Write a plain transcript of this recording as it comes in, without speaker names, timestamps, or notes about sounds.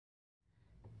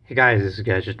Hey guys, this is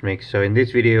GADGETMIX. So in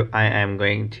this video I am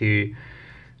going to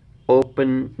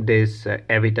open this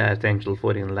Avita Essential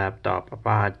 14 laptop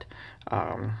apart.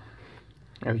 I'll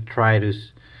try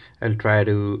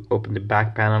to open the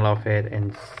back panel of it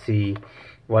and see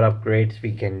what upgrades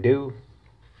we can do.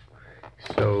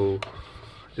 So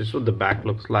this is what the back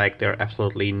looks like. There are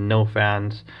absolutely no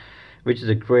fans, which is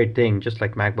a great thing, just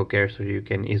like MacBook Air, so you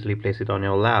can easily place it on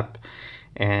your lap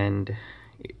and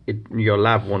your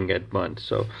lap won't get burnt.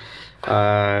 So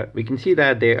we can see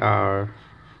that there are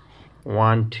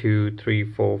 1 2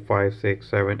 3 4 5 6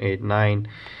 7 8 9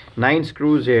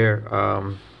 screws here.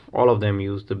 All of them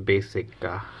use the basic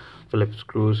Phillips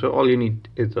screw, so all you need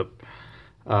is a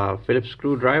Phillips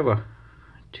screwdriver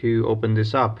to open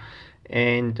this up.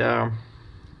 And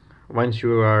once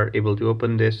you are able to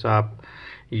open this up,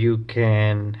 you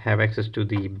can have access to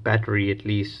the battery at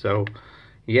least. So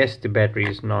yes, the battery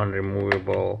is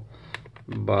non-removable,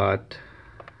 but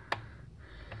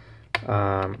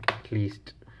at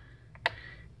least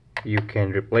you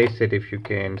can replace it if you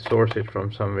can source it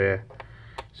from somewhere.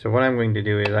 So what I'm going to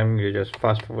do is I'm going to just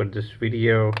fast forward this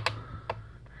video.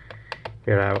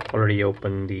 Here I've already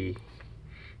opened the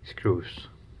screws.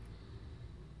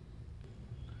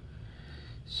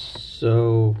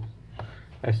 So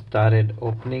I started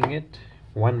opening it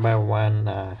one by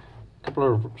one.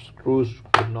 Couple of screws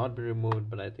could not be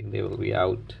removed, but I think they will be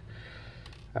out.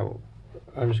 I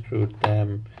unscrewed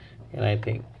them, and I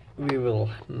think we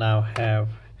will now have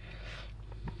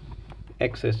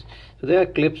access. So there are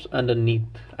clips underneath,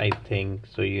 I think,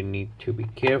 so you need to be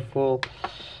careful.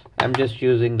 I'm just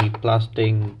using the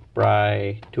plastic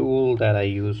pry tool that I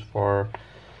use for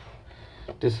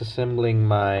disassembling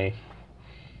my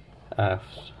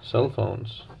cell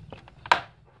phones.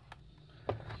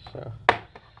 So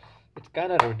it's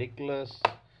kind of ridiculous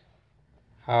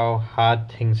how hard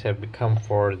things have become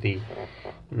for the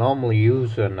normal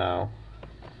user now.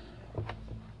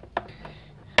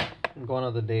 Gone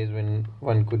are the days when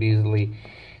one could easily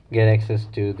get access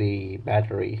to the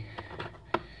battery.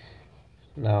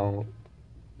 Now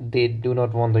they do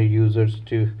not want the users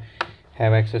to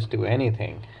have access to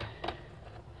anything.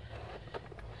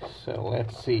 So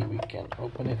let's see, we can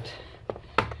open it.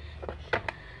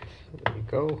 There we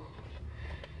go.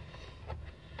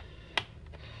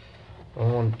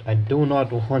 I do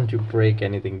not want to break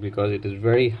anything because it is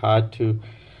very hard to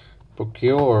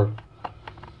procure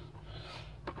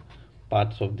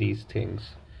parts of these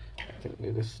things. I think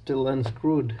it is still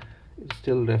unscrewed. It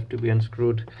still have to be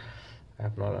unscrewed. I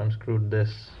have not unscrewed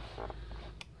this.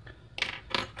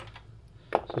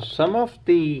 So some of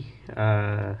the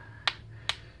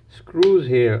screws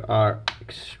here are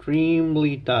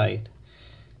extremely tight.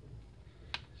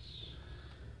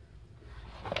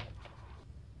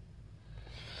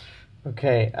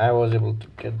 Okay, I was able to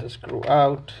get the screw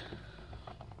out.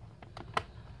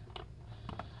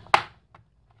 There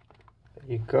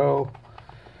you go.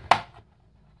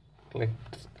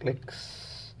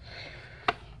 Clicks.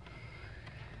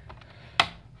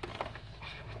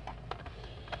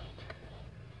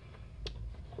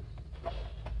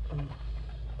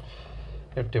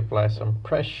 Have to apply some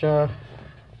pressure.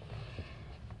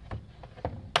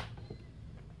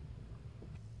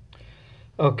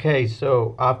 Okay,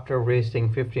 so after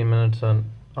wasting 15 minutes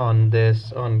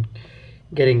on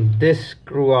getting this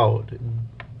screw out,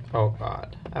 oh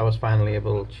god, I was finally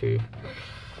able to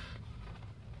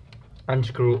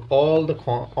unscrew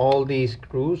all these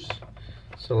screws.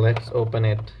 So let's open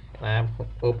it. I'm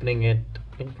opening it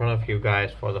in front of you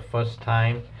guys for the first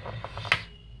time.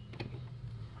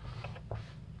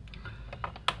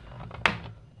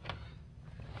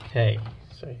 Okay,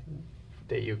 so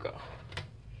there you go.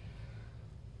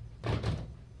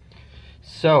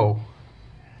 So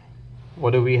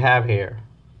what do we have here?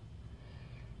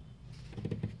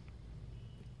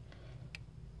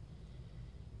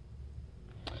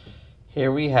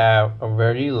 Here we have a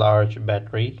very large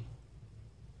battery.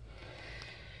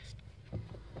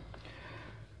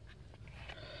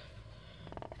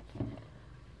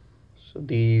 So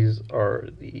these are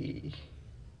the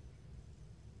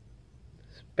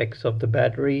specs of the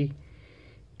battery.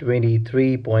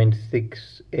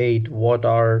 23.68 watt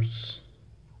hours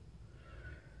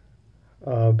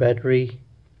battery,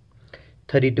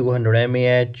 3200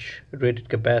 mAh, rated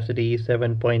capacity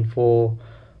 7.4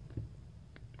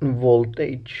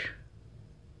 voltage.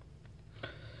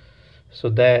 So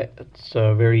that's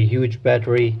a very huge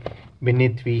battery.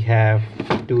 Beneath we have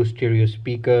 2 stereo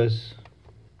speakers.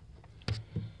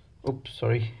 Oops,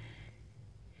 sorry.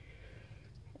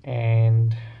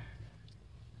 And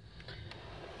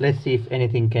let's see if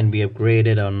anything can be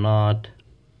upgraded or not.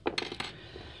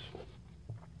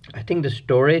 I think the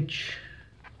storage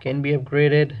can be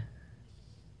upgraded.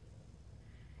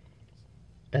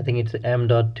 I think it's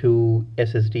M.2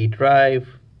 SSD drive,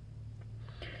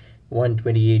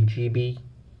 128 GB,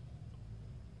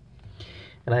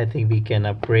 and I think we can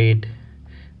upgrade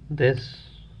this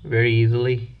very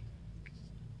easily.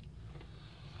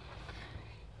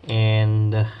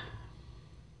 And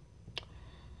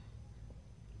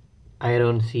I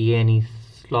don't see any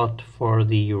slot for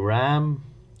the RAM,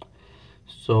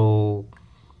 so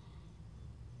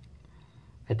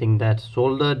I think that's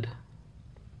soldered.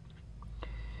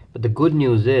 But the good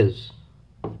news is,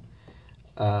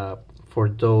 for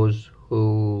those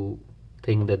who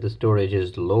think that the storage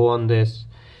is low on this,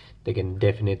 they can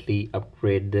definitely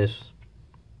upgrade this.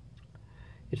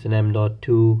 It's an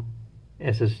M.2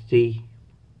 SSD.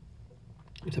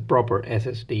 It's a proper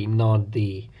SSD, not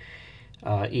the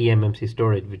eMMC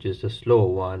storage, which is the slow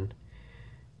one.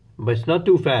 But it's not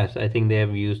too fast. I think they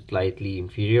have used slightly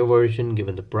inferior version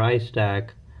given the price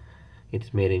tag.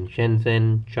 It's made in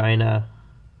Shenzhen, China.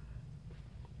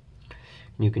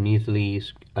 You can easily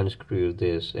unscrew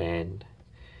this and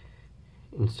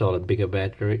install a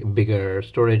bigger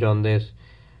storage on this.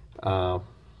 The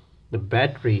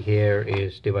battery here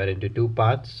is divided into two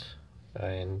parts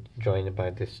and joined by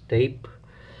this tape.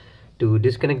 To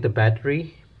disconnect the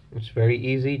battery, it's very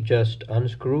easy. Just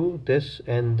unscrew this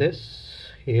and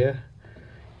this here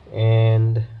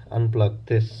and unplug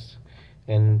this,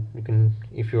 and you can,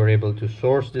 if you are able to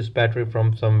source this battery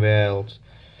from somewhere else,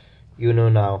 you know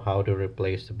now how to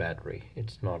replace the battery.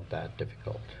 It's not that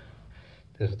difficult.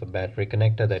 This is the battery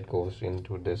connector that goes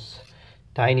into this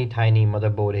tiny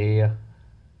motherboard here,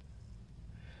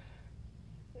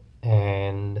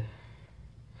 and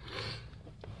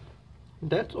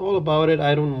that's all about it.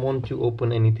 I don't want to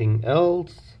open anything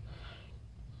else.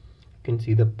 You can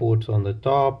see the ports on the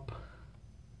top.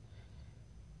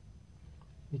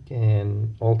 You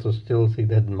can also still see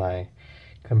that my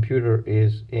computer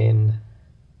is in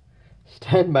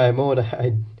standby mode.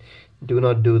 I do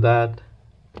not do that.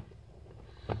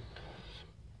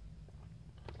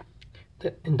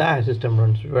 The entire system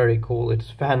runs very cool.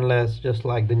 It's fanless, just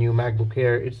like the new MacBook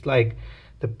Air. It's like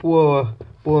the poor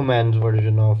man's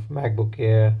version of MacBook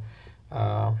Air.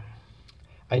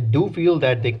 I do feel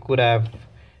that they could have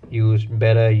used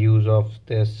better use of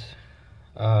this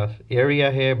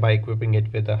area here by equipping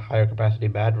it with a higher capacity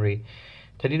battery.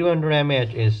 3200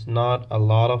 mAh is not a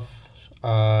lot of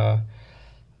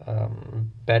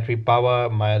battery power.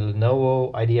 My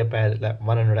Lenovo IdeaPad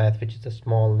 100S, which is a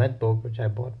small netbook which I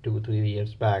bought 2-3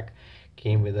 years back,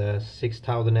 came with a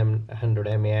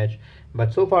 6100 mAh,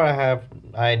 but so far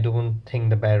I don't think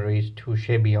the battery is too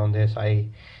shabby on this. I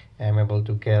am able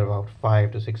to get about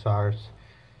 5 to 6 hours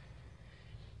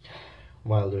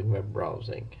while doing web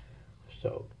browsing.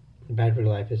 So battery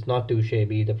life is not too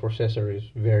shabby. The processor is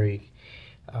very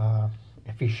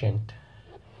efficient.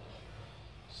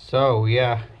 So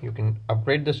yeah, you can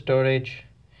upgrade the storage,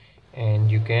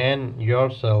 and you can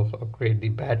yourself upgrade the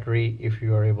battery if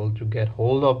you are able to get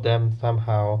hold of them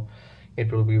somehow.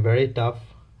 It will be very tough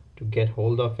to get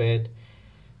hold of it,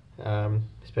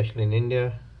 especially in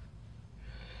India.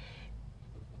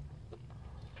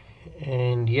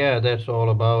 And yeah, that's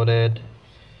all about it.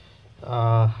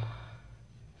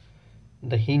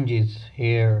 The hinges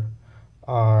here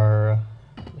are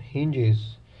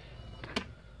hinges.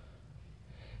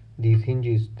 These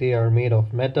hinges, they are made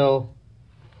of metal,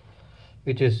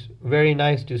 which is very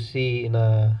nice to see in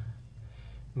a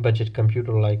budget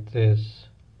computer like this.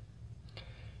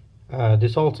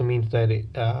 This also means that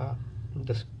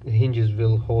the hinges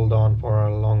will hold on for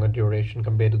a longer duration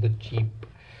compared to the cheap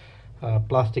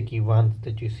plasticky ones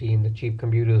that you see in the cheap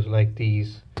computers like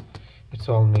these. It's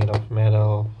all made of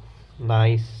metal.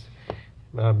 Nice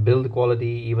build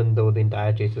quality, even though the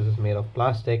entire chassis is made of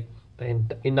plastic.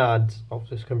 The innards of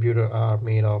this computer are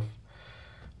made of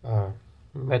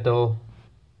metal.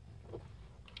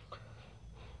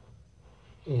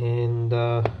 And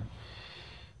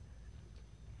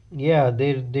yeah,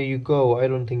 there you go. I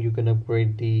don't think you can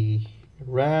upgrade the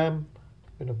RAM.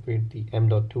 You can upgrade the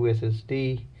M.2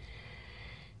 SSD.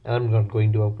 I'm not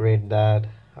going to upgrade that.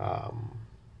 I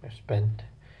spent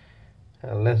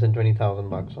less than 20,000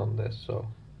 bucks on this, so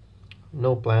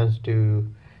no plans to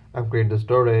upgrade the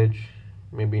storage.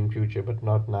 Maybe in future, but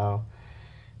not now.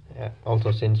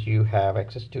 Also, since you have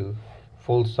access to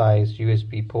full-size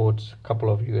USB ports,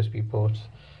 couple of USB ports,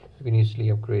 you can easily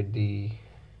upgrade the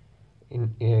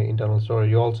internal storage.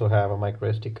 You also have a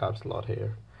micro SD card slot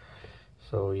here.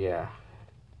 So yeah.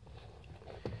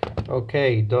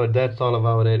 Okay, that's all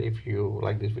about it. If you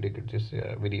like this video, give this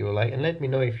video a like, and let me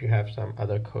know if you have some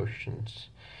other questions.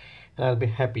 and I'll be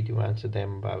happy to answer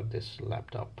them about this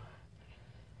laptop.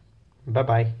 Bye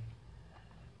bye.